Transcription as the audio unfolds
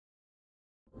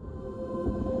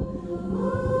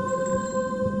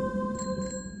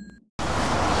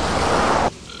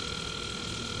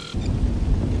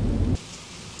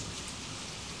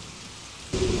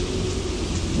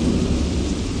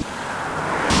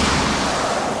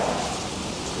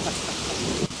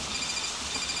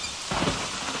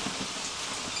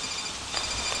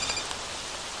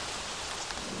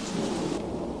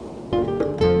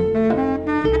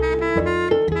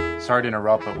Sorry to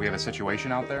interrupt, but we have a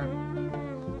situation out there.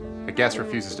 The guest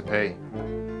refuses to pay.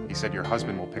 He said your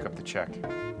husband will pick up the check.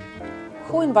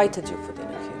 Who invited you for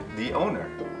dinner here? The owner.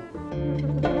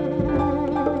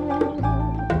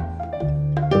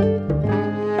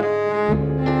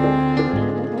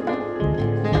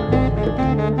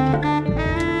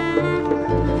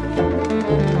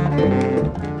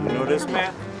 You know this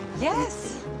man?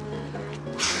 Yes.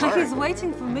 He's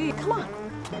waiting for me. Come on.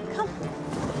 Come.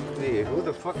 Hey, who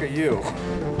the fuck are you?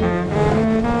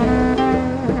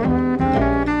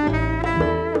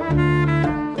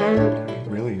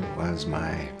 Really was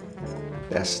my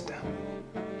best,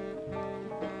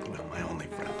 well, my only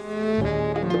friend.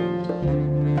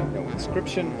 No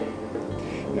inscription,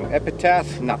 no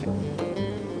epitaph, nothing.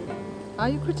 Are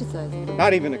you criticizing?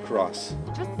 Not even a cross.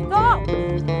 Just stop!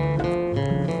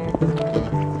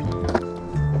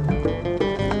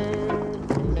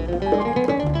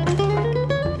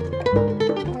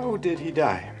 How did he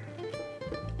die?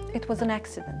 It was an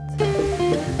accident.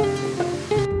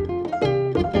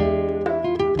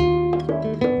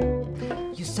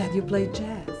 You said you played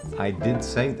jazz. I did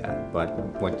say that, but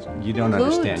what you don't Good.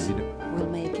 understand, you don't... We'll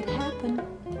make it happen.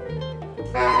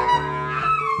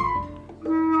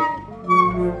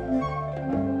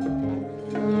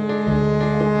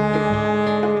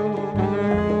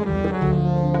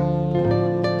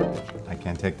 I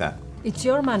can't take that. It's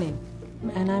your money,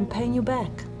 and I'm paying you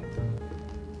back.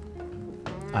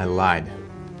 I lied.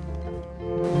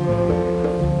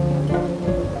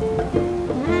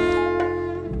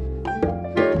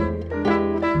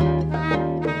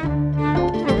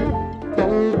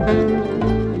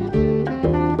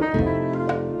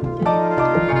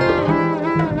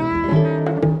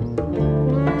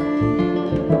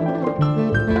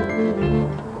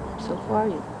 So who are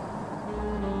you?